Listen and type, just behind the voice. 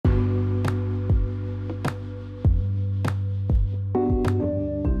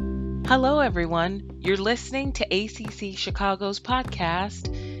Hello, everyone. You're listening to ACC Chicago's podcast,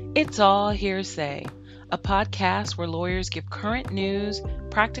 It's All Hearsay, a podcast where lawyers give current news,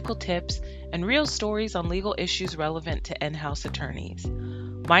 practical tips, and real stories on legal issues relevant to in-house attorneys.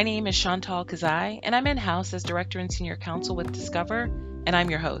 My name is Chantal Kazai, and I'm in-house as Director and Senior Counsel with Discover, and I'm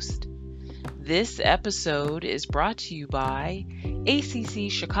your host. This episode is brought to you by ACC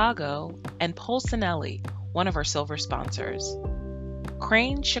Chicago and Polsinelli, one of our silver sponsors.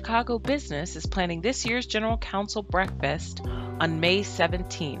 Crane Chicago Business is planning this year's General Counsel Breakfast on May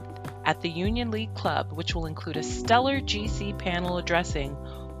 17th at the Union League Club, which will include a stellar GC panel addressing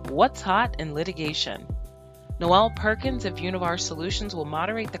what's hot in litigation. Noelle Perkins of Univar Solutions will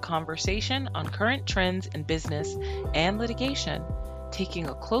moderate the conversation on current trends in business and litigation, taking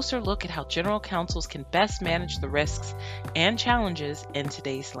a closer look at how general counsels can best manage the risks and challenges in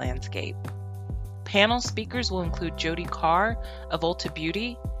today's landscape. Panel speakers will include Jody Carr of Ulta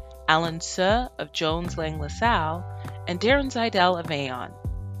Beauty, Alan Suh of Jones Lang LaSalle, and Darren Zidell of Aon.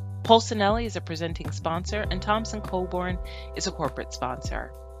 Polsinelli is a presenting sponsor, and Thompson Coburn is a corporate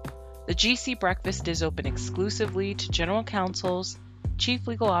sponsor. The GC Breakfast is open exclusively to general counsels, chief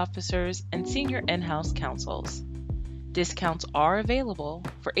legal officers, and senior in-house counsels. Discounts are available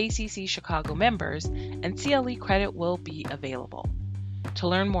for ACC Chicago members, and CLE credit will be available. To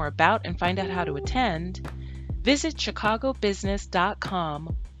learn more about and find out how to attend, visit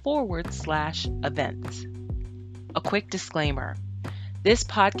chicagobusiness.com/events. A quick disclaimer. This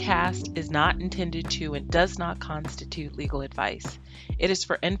podcast is not intended to and does not constitute legal advice. It is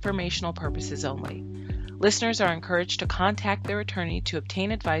for informational purposes only. Listeners are encouraged to contact their attorney to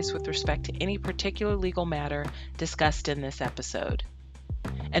obtain advice with respect to any particular legal matter discussed in this episode.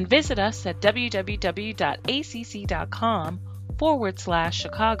 And visit us at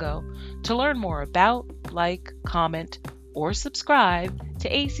www.acc.com/Chicago to learn more about, like, comment, or subscribe to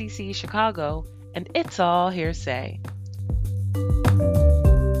ACC Chicago and It's All Hearsay.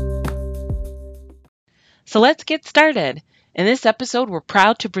 So let's get started. In this episode, we're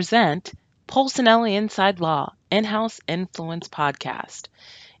proud to present Polsinelli Inside Law, In-House Influence Podcast.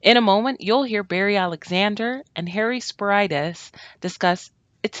 In a moment, you'll hear Barry Alexander and Harry Sporidis discuss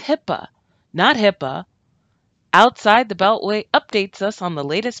It's HIPAA, not HIPAA. Outside the Beltway updates us on the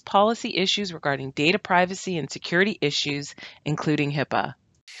latest policy issues regarding data privacy and security issues, including HIPAA.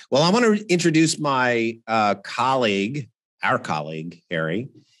 Well, I want to introduce my colleague, Harry,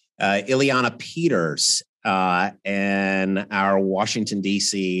 Ileana Peters, in our Washington,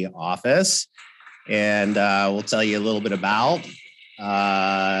 D.C. office. And we'll tell you a little bit about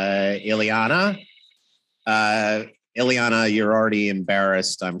Ileana. Ileana, you're already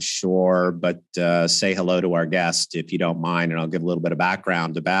embarrassed, I'm sure, but say hello to our guest if you don't mind, and I'll give a little bit of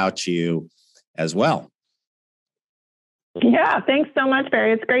background about you as well. Yeah, thanks so much,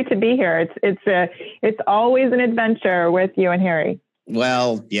 Barry. It's great to be here. It's always an adventure with you and Harry.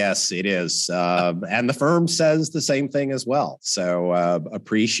 Well, yes, it is. And the firm says the same thing as well. So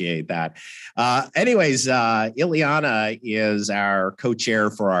appreciate that. Anyways, Ileana is our co-chair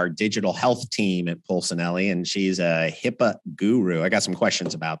for our digital health team at Polsinelli, and she's a HIPAA guru. I got some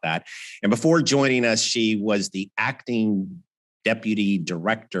questions about that. And before joining us, she was the acting deputy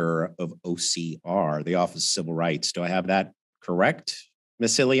director of OCR, the Office of Civil Rights. Do I have that correct,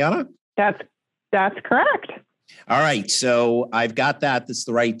 Miss Ileana? That's correct. All right. So I've got that. That's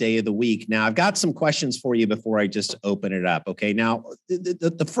the right day of the week. Now, I've got some questions for you before I just open it up. Okay. Now,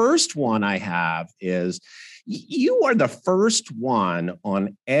 the first one I have is you are the first one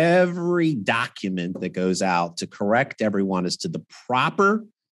on every document that goes out to correct everyone as to the proper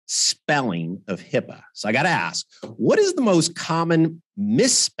spelling of HIPAA. So I got to ask, what is the most common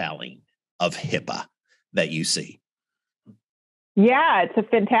misspelling of HIPAA that you see? Yeah, it's a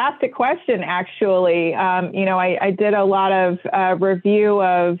fantastic question, actually. I did a lot of review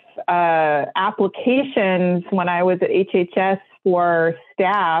of applications when I was at HHS for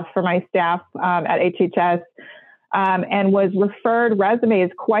my staff at HHS, and was referred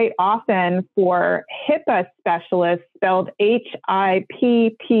resumes quite often for HIPAA specialists spelled HIPPA.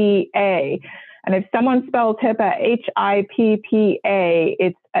 And if someone spells HIPAA HIPPA,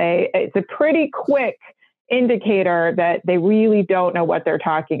 it's a pretty quick indicator that they really don't know what they're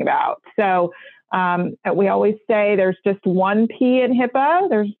talking about. So we always say there's just one P in HIPAA.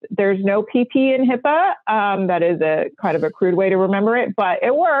 There's no PP in HIPAA. That is a kind of a crude way to remember it, but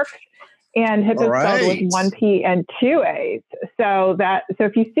it works. And HIPAA is spelled with one P and two A's. So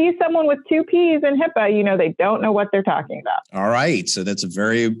if you see someone with two P's in HIPAA, they don't know what they're talking about. All right. So that's a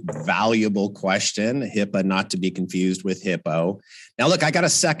very valuable question. HIPAA, not to be confused with HIPPO. Now, look, I got a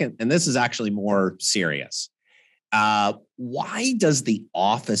second, and this is actually more serious. Why does the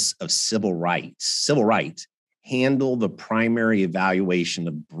Office of Civil Rights handle the primary evaluation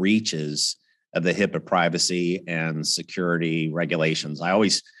of breaches of the HIPAA privacy and security regulations? I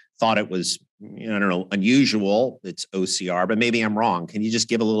always thought it was, I don't know, unusual. It's OCR, but maybe I'm wrong. Can you just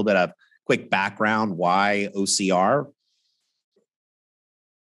give a little bit of quick background why OCR?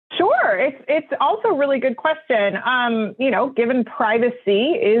 Sure. It's also a really good question. Given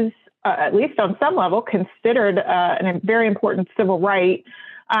privacy is, at least on some level, considered a very important civil right,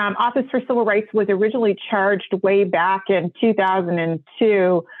 Office for Civil Rights was originally charged way back in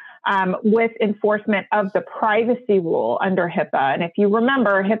 2002 with enforcement of the privacy rule under HIPAA. And if you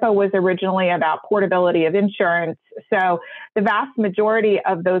remember, HIPAA was originally about portability of insurance. So the vast majority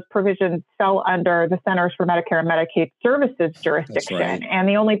of those provisions fell under the Centers for Medicare and Medicaid Services jurisdiction. Right. And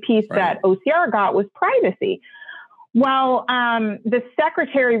the only piece that OCR got was privacy. Well, the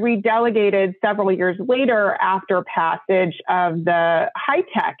secretary redelegated several years later after passage of the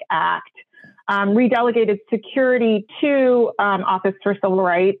HITECH Act, redelegated security to Office for Civil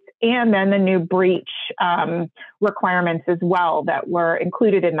Rights, and then the new breach requirements as well that were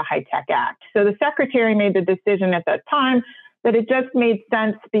included in the HITECH Act. So the secretary made the decision at that time that it just made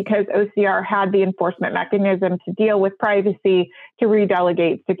sense, because OCR had the enforcement mechanism to deal with privacy, to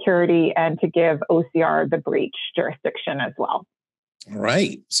redelegate security and to give OCR the breach jurisdiction as well. All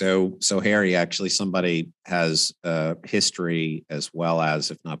right. So Harry, actually somebody has history as well as,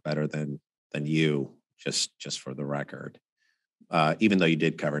 if not better than you, just for the record. Even though you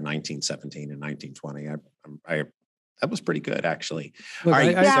did cover 1917 and 1920, that was pretty good, actually. Look,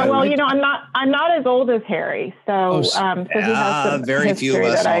 I'm not as old as Harry, so he has some very few of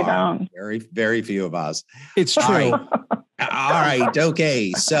us I are. don't. Very few of us. It's true. All right.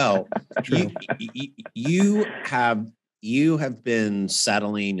 Okay. So you have been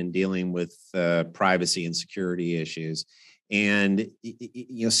settling and dealing with privacy and security issues. And,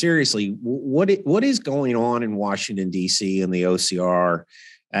 seriously, what is going on in Washington, D.C. and the OCR,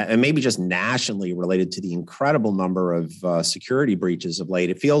 and maybe just nationally, related to the incredible number of security breaches of late?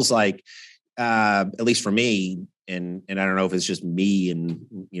 It feels like, at least for me, and I don't know if it's just me and,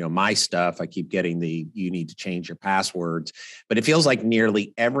 my stuff, I keep getting you need to change your passwords, but it feels like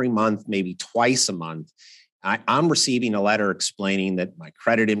nearly every month, maybe twice a month, I'm receiving a letter explaining that my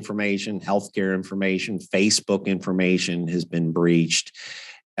credit information, healthcare information, Facebook information has been breached.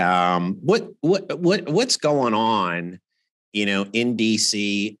 What's going on, in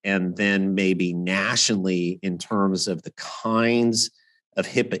DC and then maybe nationally in terms of the kinds of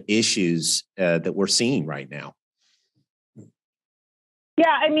HIPAA issues that we're seeing right now?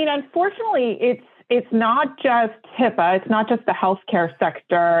 Yeah, unfortunately, it's not just HIPAA. It's not just the healthcare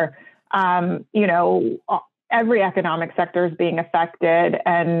sector. Every economic sector is being affected,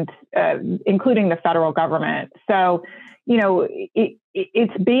 and including the federal government. So,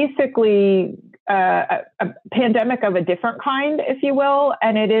 it's basically a pandemic of a different kind, if you will.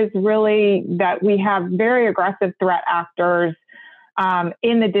 And it is really that we have very aggressive threat actors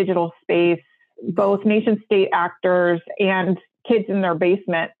in the digital space, both nation state actors and kids in their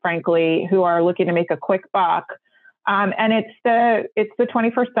basement, frankly, who are looking to make a quick buck. And it's the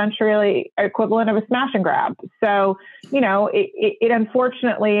 21st century equivalent of a smash and grab. So, it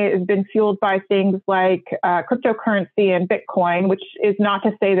unfortunately has been fueled by things like cryptocurrency and Bitcoin, which is not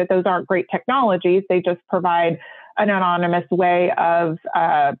to say that those aren't great technologies. They just provide an anonymous way of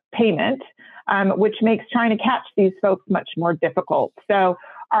payment, which makes trying to catch these folks much more difficult. So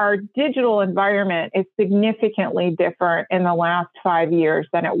our digital environment is significantly different in the last 5 years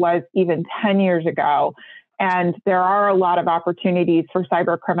than it was even 10 years ago. And there are a lot of opportunities for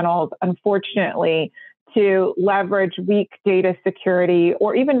cyber criminals, unfortunately, to leverage weak data security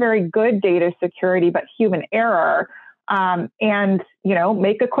or even very good data security, but human error, and,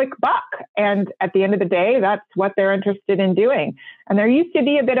 make a quick buck. And at the end of the day, that's what they're interested in doing. And there used to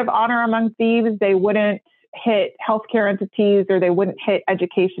be a bit of honor among thieves. They wouldn't hit healthcare entities or they wouldn't hit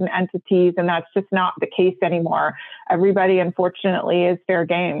education entities. And that's just not the case anymore. Everybody, unfortunately, is fair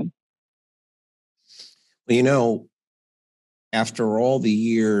game. After all the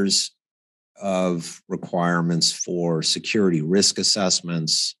years of requirements for security risk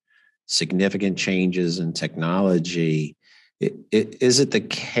assessments, significant changes in technology, is it the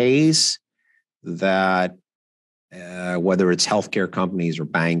case that whether it's healthcare companies or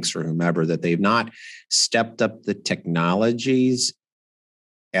banks or whomever, that they've not stepped up the technologies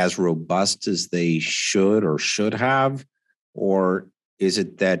as robust as they should or should have? Or is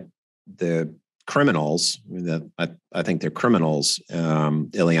it that the criminals, I think they're criminals,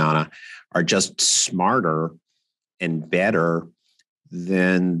 Ileana, are just smarter and better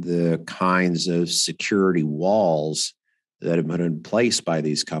than the kinds of security walls that have been in place by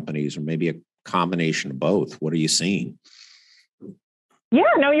these companies, or maybe a combination of both? What are you seeing? Yeah,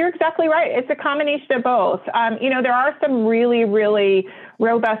 no, you're exactly right. It's a combination of both. There are some really, really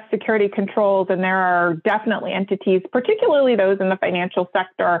robust security controls, and there are definitely entities, particularly those in the financial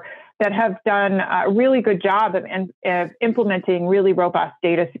sector, that have done a really good job of implementing really robust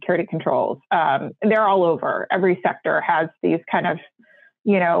data security controls. They're all over. Every sector has these kind of,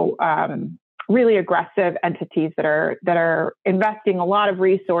 really aggressive entities that are investing a lot of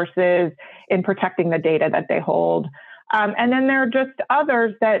resources in protecting the data that they hold. And then there are just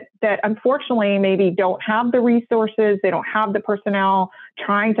others that unfortunately maybe don't have the resources, they don't have the personnel.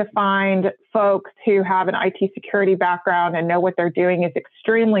 Trying to find folks who have an IT security background and know what they're doing is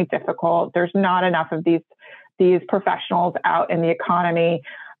extremely difficult. There's not enough of these professionals out in the economy.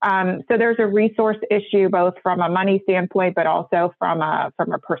 So there's a resource issue, both from a money standpoint, but also from a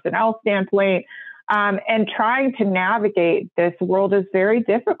personnel standpoint. And trying to navigate this world is very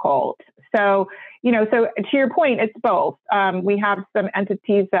difficult. So to your point, it's both. We have some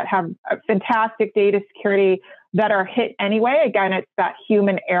entities that have fantastic data security that are hit anyway. Again, it's that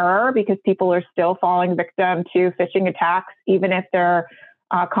human error because people are still falling victim to phishing attacks, even if their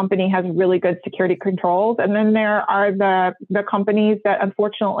company has really good security controls. And then there are the companies that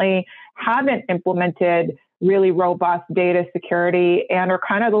unfortunately haven't implemented really robust data security and are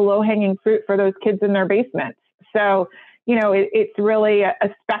kind of the low-hanging fruit for those kids in their basements. So, it's really a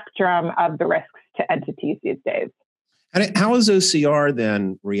spectrum of the risks to entities these days. And how is OCR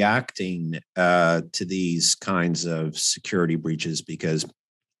then reacting to these kinds of security breaches? Because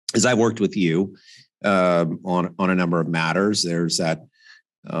as I worked with you on a number of matters, there's that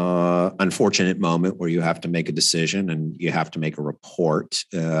unfortunate moment where you have to make a decision and you have to make a report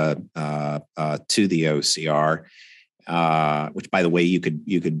to the OCR. Which, by the way, you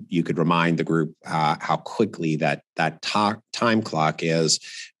could remind the group how quickly that time clock is,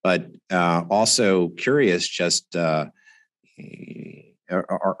 but also curious, just are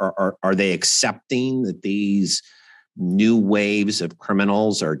they accepting that these new waves of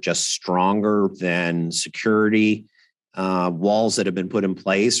criminals are just stronger than security walls that have been put in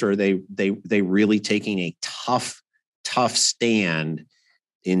place, or are they really taking a tough stand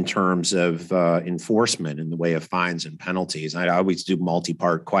in terms of enforcement in the way of fines and penalties? I always do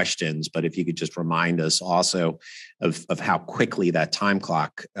multi-part questions, but if you could just remind us also of how quickly that time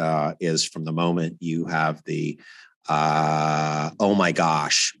clock is from the moment you have the oh my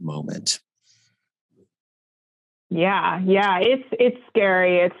gosh moment. Yeah, it's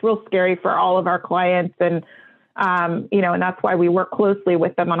scary. It's real scary for all of our clients, and and that's why we work closely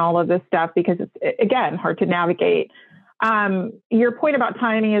with them on all of this stuff, because it's, again, hard to navigate. Your point about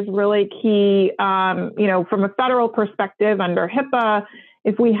timing is really key. From a federal perspective under HIPAA,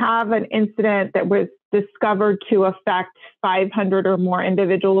 if we have an incident that was discovered to affect 500 or more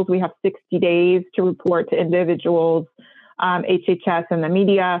individuals, we have 60 days to report to individuals, HHS and the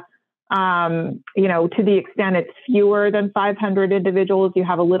media. To the extent it's fewer than 500 individuals, you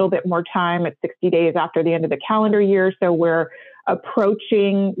have a little bit more time at 60 days after the end of the calendar year. So we're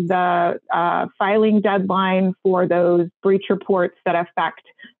approaching the filing deadline for those breach reports that affect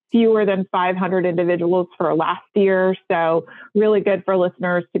fewer than 500 individuals for last year. So really good for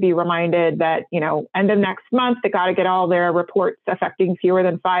listeners to be reminded that, end of next month, they got to get all their reports affecting fewer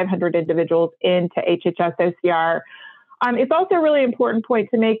than 500 individuals into HHS OCR. It's also a really important point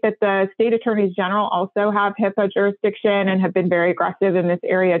to make that the state attorneys general also have HIPAA jurisdiction and have been very aggressive in this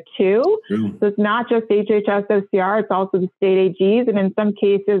area too. True. So it's not just HHS OCR, it's also the state AGs. And in some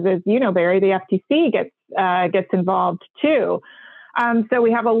cases, as you know, Barry, the FTC gets involved too. So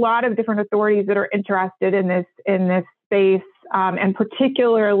we have a lot of different authorities that are interested in this space, and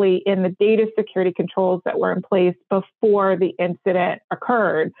particularly in the data security controls that were in place before the incident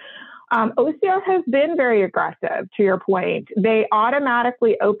occurred. OCR has been very aggressive, to your point. They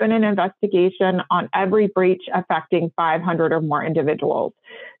automatically open an investigation on every breach affecting 500 or more individuals.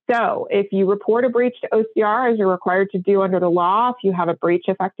 So if you report a breach to OCR, as you're required to do under the law, if you have a breach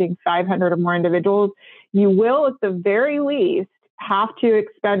affecting 500 or more individuals, you will at the very least have to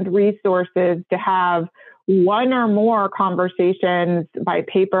expend resources to have one or more conversations by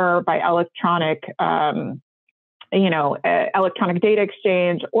paper, by electronic electronic data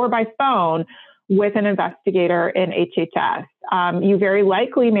exchange, or by phone with an investigator in HHS. You very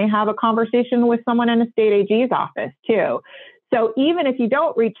likely may have a conversation with someone in a state AG's office too. So even if you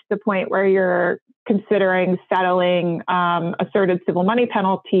don't reach the point where you're considering settling asserted civil money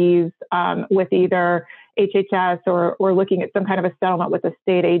penalties with either HHS or looking at some kind of a settlement with the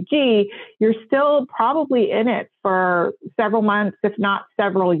state AG, you're still probably in it for several months, if not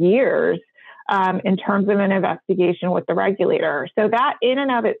several years, in terms of an investigation with the regulator. So that in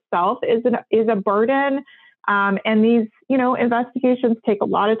and of itself is a burden. And these, investigations take a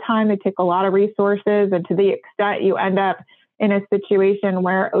lot of time. They take a lot of resources. And to the extent you end up in a situation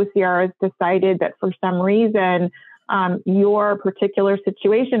where OCR has decided that for some reason, your particular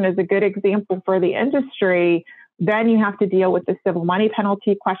situation is a good example for the industry, then you have to deal with the civil money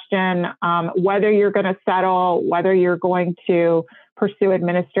penalty question, whether you're going to settle, whether you're going to pursue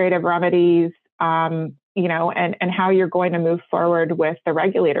administrative remedies, and how you're going to move forward with the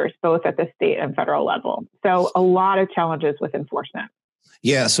regulators, both at the state and federal level. So a lot of challenges with enforcement.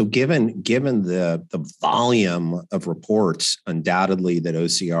 Yeah. So given the volume of reports undoubtedly that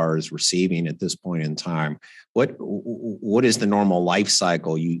OCR is receiving at this point in time, what is the normal life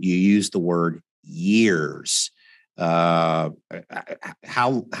cycle? You use the word years. How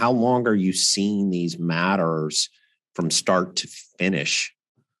long are you seeing these matters from start to finish?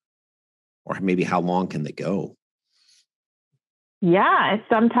 Or maybe how long can they go? Yeah,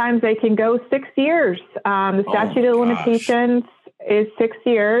 sometimes they can go 6 years. The statute of limitations is 6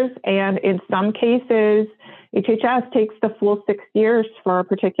 years. And in some cases, HHS takes the full 6 years for a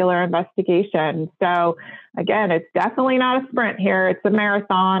particular investigation. So again, it's definitely not a sprint here. It's a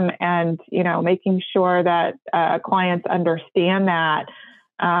marathon, and, making sure that clients understand that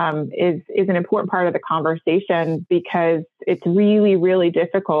is an important part of the conversation, because it's really, really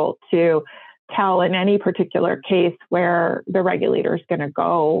difficult to tell in any particular case where the regulator is going to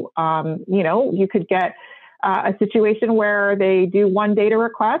go. You could get a situation where they do one data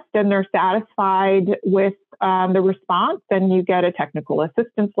request and they're satisfied with the response, and you get a technical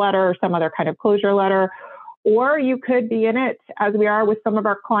assistance letter or some other kind of closure letter. Or you could be in it, as we are with some of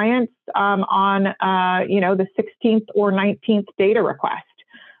our clients, on the 16th or 19th data request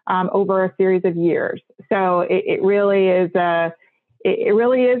over a series of years. So it really is a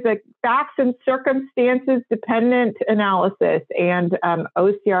facts and circumstances dependent analysis, and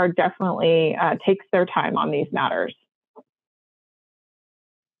OCR definitely takes their time on these matters.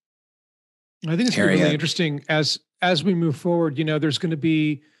 I think it's really interesting as we move forward. There's going to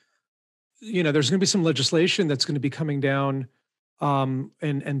be some legislation that's going to be coming down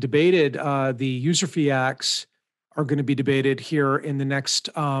and debated. The user fee acts are going to be debated here in the next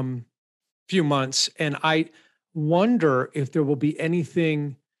few months, and I wonder if there will be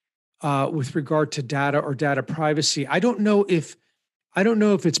anything with regard to data or data privacy. I don't know if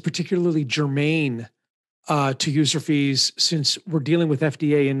it's particularly germane to user fees, since we're dealing with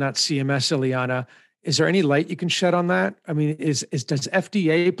FDA and not CMS, Ileana. Is there any light you can shed on that? I mean, does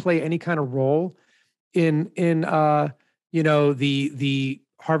FDA play any kind of role in the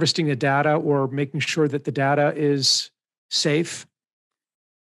harvesting the data or making sure that the data is safe?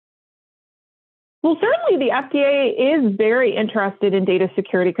 Well, certainly the FDA is very interested in data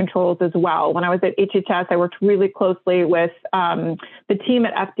security controls as well. When I was at HHS, I worked really closely with the team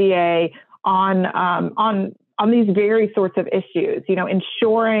at FDA on these very sorts of issues.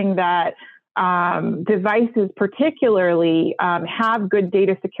 Ensuring that devices particularly have good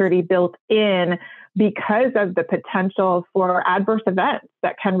data security built in, because of the potential for adverse events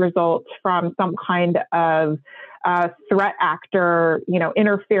that can result from some kind of threat actor,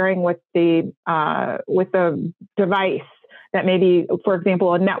 interfering with the device that may be, for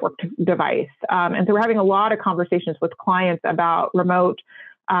example, a networked device. And so we're having a lot of conversations with clients about remote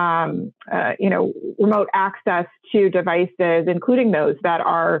access to devices, including those that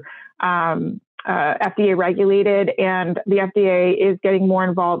are FDA regulated, and the FDA is getting more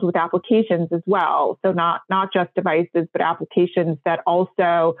involved with applications as well. So not just devices, but applications that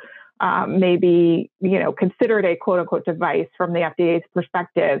also may be, considered a quote unquote device from the FDA's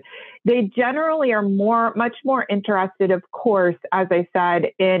perspective. They generally are much more interested, of course, as I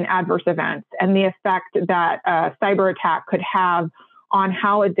said, in adverse events and the effect that a cyber attack could have on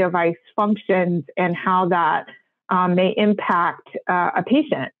how a device functions and how that may impact a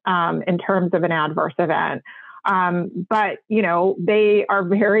patient in terms of an adverse event. But, they are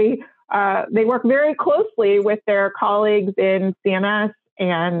they work very closely with their colleagues in CMS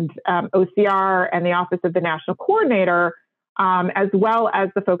and OCR and the Office of the National Coordinator, as well as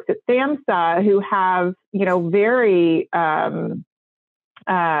the folks at SAMHSA, who have, very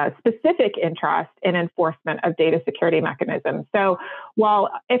specific interest in enforcement of data security mechanisms. So while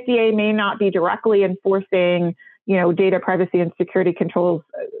FDA may not be directly enforcing, data privacy and security controls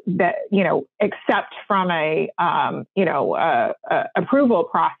that, except from a approval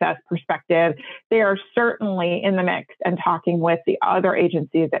process perspective, they are certainly in the mix and talking with the other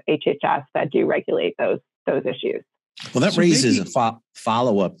agencies at HHS that do regulate those issues. Well, that raises a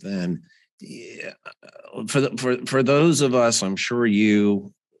follow-up then. For those of us, I'm sure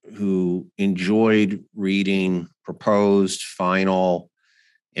you, who enjoyed reading proposed, final,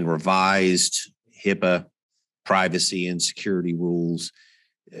 and revised HIPAA privacy and security rules,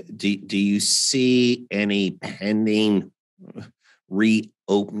 do you see any pending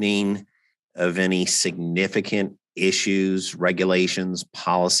reopening of any significant issues, regulations,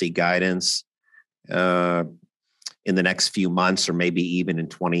 policy guidance in the next few months, or maybe even in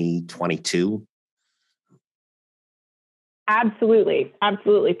 2022? Absolutely,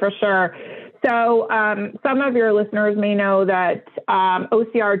 for sure. So some of your listeners may know that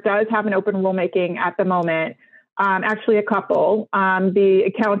OCR does have an open rulemaking at the moment. Actually, a couple. The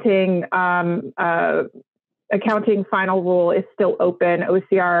accounting final rule is still open.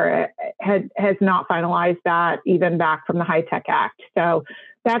 OCR has not finalized that, even back from the HITECH Act. So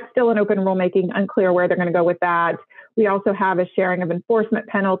that's still an open rulemaking, unclear where they're going to go with that. We also have a sharing of enforcement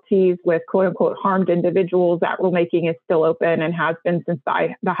penalties with quote unquote harmed individuals. That rulemaking is still open and has been since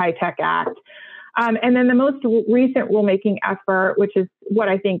the HITECH Act. And then the most recent rulemaking effort, which is what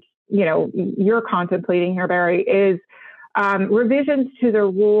I think you're contemplating here, Barry, is revisions to the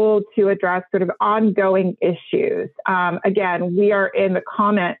rule to address sort of ongoing issues. Again, we are in the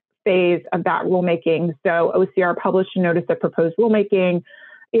comment phase of that rulemaking. So OCR published a notice of proposed rulemaking,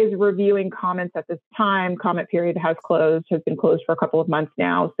 is reviewing comments at this time. Comment period has been closed for a couple of months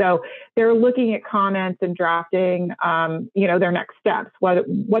now. So they're looking at comments and drafting, their next steps.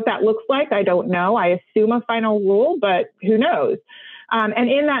 What that looks like, I don't know. I assume a final rule, but who knows? And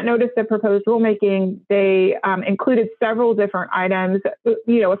in that notice of proposed rulemaking, they included several different items, a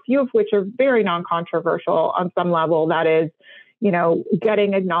few of which are very non-controversial on some level. That is,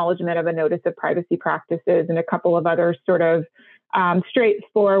 getting acknowledgement of a notice of privacy practices, and a couple of other sort of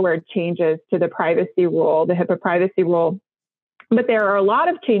straightforward changes to the privacy rule, the HIPAA privacy rule. But there are a lot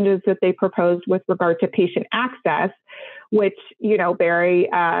of changes that they proposed with regard to patient access, which, Barry,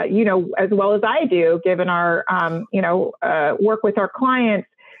 as well as I do, given our, work with our clients,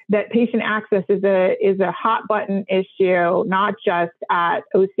 that patient access is a hot button issue, not just at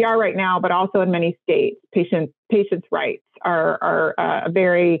OCR right now, but also in many states. Patients' rights are a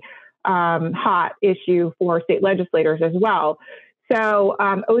very hot issue for state legislators as well. So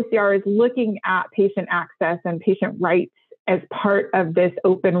OCR is looking at patient access and patient rights as part of this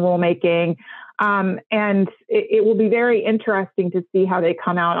open rulemaking. And it will be very interesting to see how they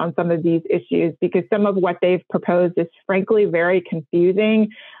come out on some of these issues, because some of what they've proposed is frankly very confusing.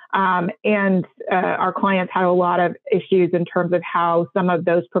 And our clients had a lot of issues in terms of how some of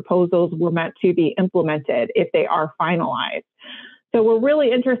those proposals were meant to be implemented if they are finalized. So we're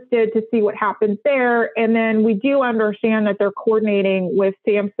really interested to see what happens there. And then we do understand that they're coordinating with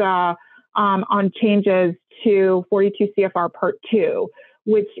SAMHSA on changes to 42 CFR Part 2,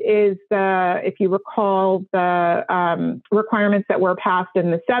 which is if you recall, the requirements that were passed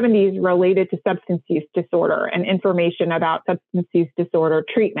in the 70s related to substance use disorder and information about substance use disorder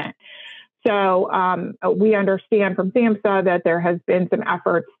treatment. So we understand from SAMHSA that there has been some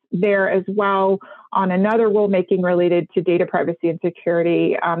efforts there as well on another rulemaking related to data privacy and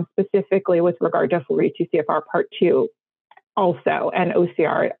security, specifically with regard to 42 CFR Part 2 also. And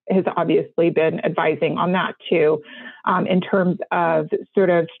OCR has obviously been advising on that too, in terms of sort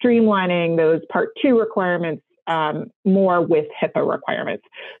of streamlining those Part 2 requirements more with HIPAA requirements.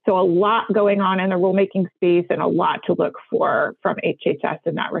 So a lot going on in the rulemaking space and a lot to look for from HHS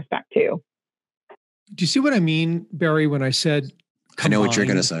in that respect too. Do you see what I mean, Barry, when I said combined? I know what you're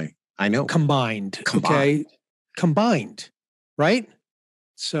going to say. I know. Combined. Okay. Combined. Right?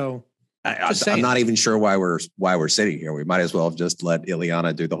 So I'm not even sure why we're sitting here. We might as well have just let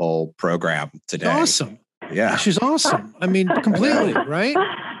Ileana do the whole program today. Awesome. Yeah. She's awesome. I mean, completely, right?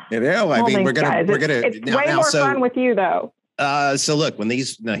 I mean, we're gonna it's way more fun with you though. So look, when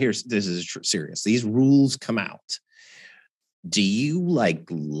this is serious. These rules come out. Do you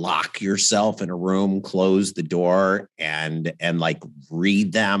lock yourself in a room, close the door, and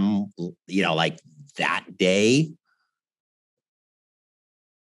read them, that day?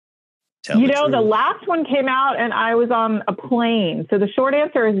 The last one came out and I was on a plane. So the short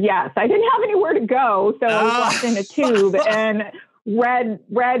answer is yes. I didn't have anywhere to go. So I was locked in a tube and read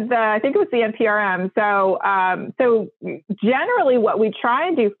I think it was the NPRM. So generally what we try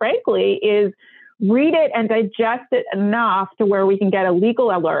and do, frankly, is read it and digest it enough to where we can get a legal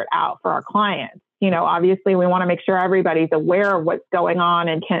alert out for our clients. obviously we want to make sure everybody's aware of what's going on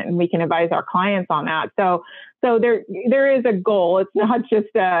and we can advise our clients on that. So there is a goal. It's not just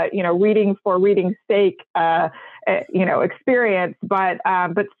reading for reading's sake, experience, but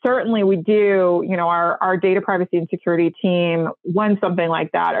certainly we do, our data privacy and security team, when something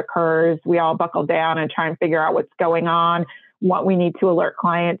like that occurs, we all buckle down and try and figure out what's going on, what we need to alert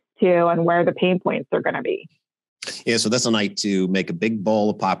clients to, and where the pain points are going to be. Yeah, so that's a night to make a big bowl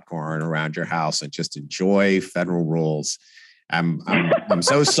of popcorn around your house and just enjoy federal rules. I'm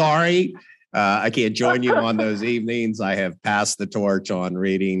so sorry. I can't join you on those evenings. I have passed the torch on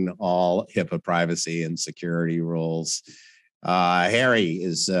reading all HIPAA privacy and security rules. Harry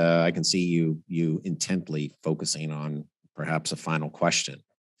is, I can see you intently focusing on perhaps a final question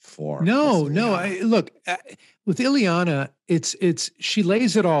for. No. Look, with Ileana, she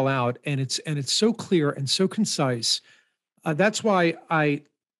lays it all out, and it's so clear and so concise. That's why I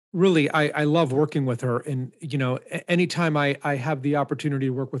love working with her. And, anytime I have the opportunity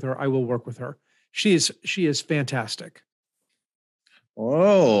to work with her, I will work with her. She is fantastic.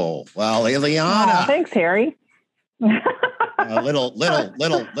 Oh, well, Ileana. Thanks, Harry. A little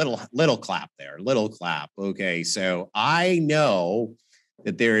clap there. Little clap. Okay. So I know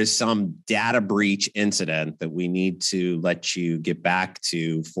that there is some data breach incident that we need to let you get back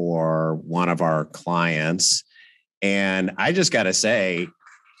to for one of our clients. And I just got to say,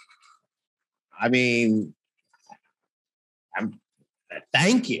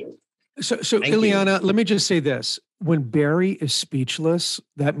 thank you. So Ileana, let me just say this. When Barry is speechless,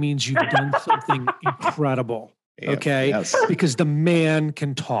 that means you've done something incredible. Okay. Yes. Because the man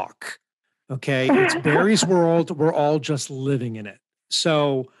can talk. Okay. It's Barry's world. We're all just living in it.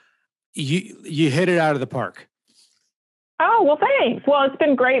 So you hit it out of the park. Oh, well, thanks. Well, it's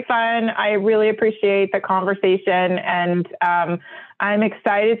been great fun. I really appreciate the conversation, and I'm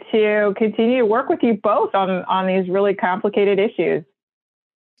excited to continue to work with you both on these really complicated issues.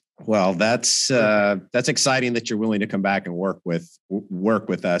 Well, that's exciting that you're willing to come back and work with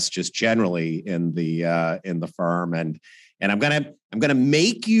us just generally in the firm, and I'm gonna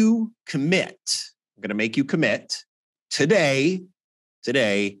make you commit. I'm gonna make you commit today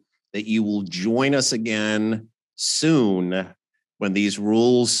that you will join us again soon when these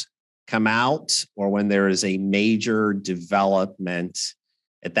rules come out or when there is a major development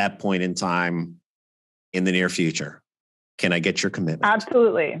at that point in time in the near future. Can I get your commitment?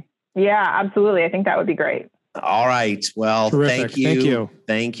 Absolutely. Yeah, absolutely. I think that would be great. All right. Well, terrific. Thank you.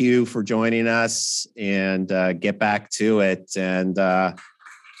 Thank you for joining us, and get back to it. And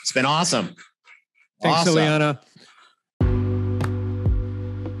it's been awesome. Thanks, Ileana.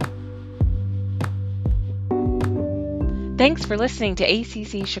 Thanks for listening to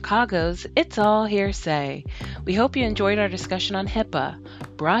ACC Chicago's It's All Hearsay. We hope you enjoyed our discussion on HIPAA,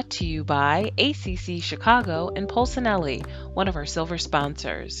 brought to you by ACC Chicago and Polsinelli, one of our silver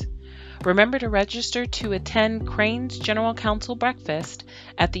sponsors. Remember to register to attend Crane's General Counsel Breakfast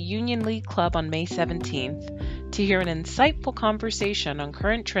at the Union League Club on May 17th to hear an insightful conversation on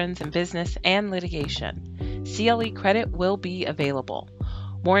current trends in business and litigation. CLE credit will be available.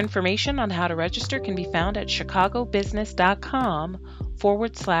 More information on how to register can be found at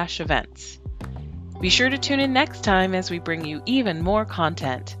chicagobusiness.com/events. Be sure to tune in next time as we bring you even more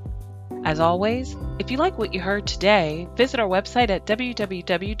content. As always, if you like what you heard today, visit our website at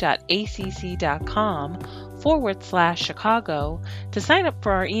www.acc.com/Chicago to sign up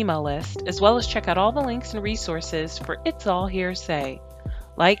for our email list, as well as check out all the links and resources for It's All Hearsay.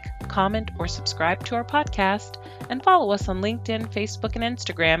 Like, comment, or subscribe to our podcast, and follow us on LinkedIn, Facebook, and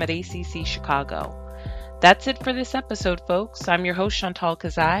Instagram at ACC Chicago. That's it for this episode, folks. I'm your host, Chantal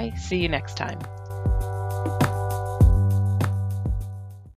Kazai. See you next time.